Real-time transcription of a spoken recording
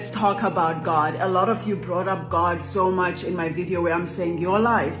Let's talk about God. A lot of you brought up God so much in my video where I'm saying your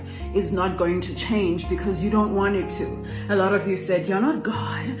life is not going to change because you don't want it to. A lot of you said, you're not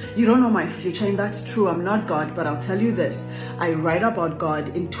God. You don't know my future. And that's true. I'm not God. But I'll tell you this. I write about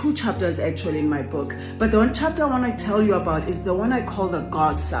God in 2 chapters actually in my book. But the one chapter I want to tell you about is the one I call the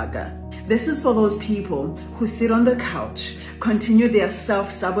God saga. This is for those people who sit on the couch, continue their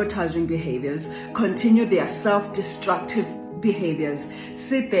self-sabotaging behaviors, continue their self-destructive behaviors,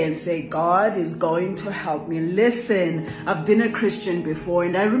 sit there and say, God is going to help me. Listen, I've been a Christian before,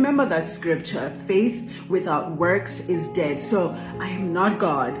 and I remember that scripture, faith without works is dead. So I am not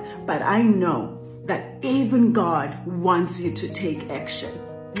God, but I know that even God wants you to take action.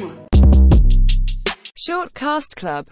 Shortcast Club.